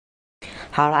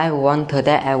Hello everyone,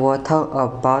 today I will talk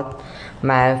about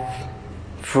my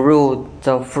fruit.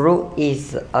 The fruit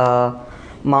is a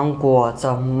mango.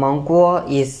 The mango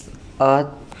is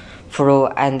a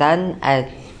fruit, and then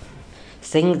I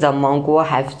think the mango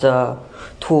have the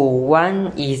two.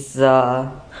 One is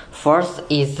first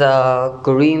is the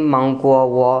green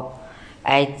mango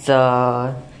at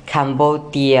the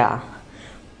Cambodia.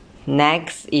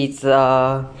 Next is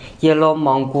yellow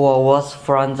mango was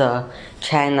from the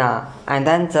China, and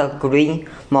then the green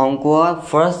mango.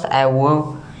 First, I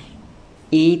will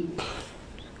eat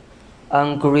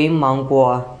green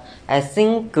mango. I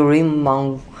think green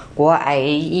mango I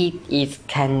eat is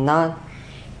cannot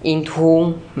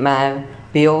into my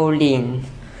building.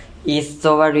 It's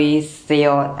so very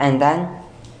sale, and then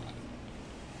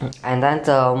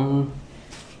the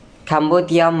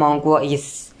Cambodia mango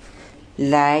is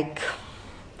like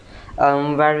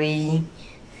very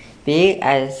big.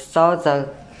 I saw the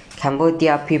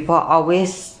Cambodia people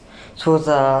always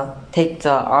take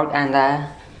the out and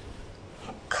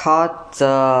cut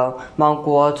the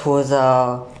mango to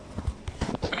the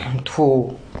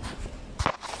two,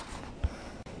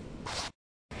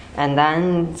 and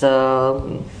then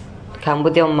the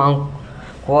Cambodian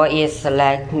mango is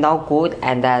like not good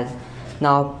and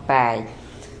not bad.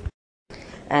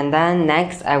 And then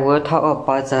next I will talk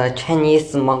about the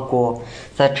Chinese mango.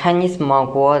 The Chinese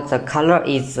mango, the color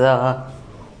is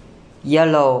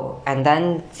yellow, and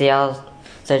then the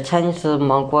Chinese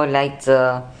mango like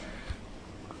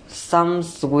some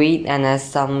sweet and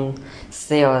some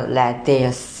sour like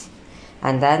this.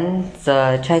 And then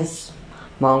the Chinese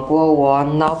mango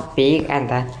was not big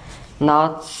and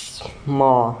not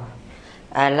small.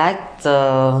 I like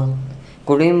the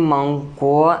green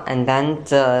mango and then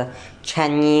the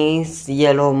Chinese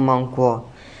yellow mango.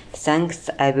 Thanks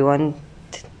everyone.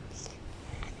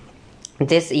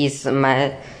 This is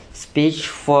my speech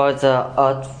for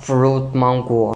the fruit mango.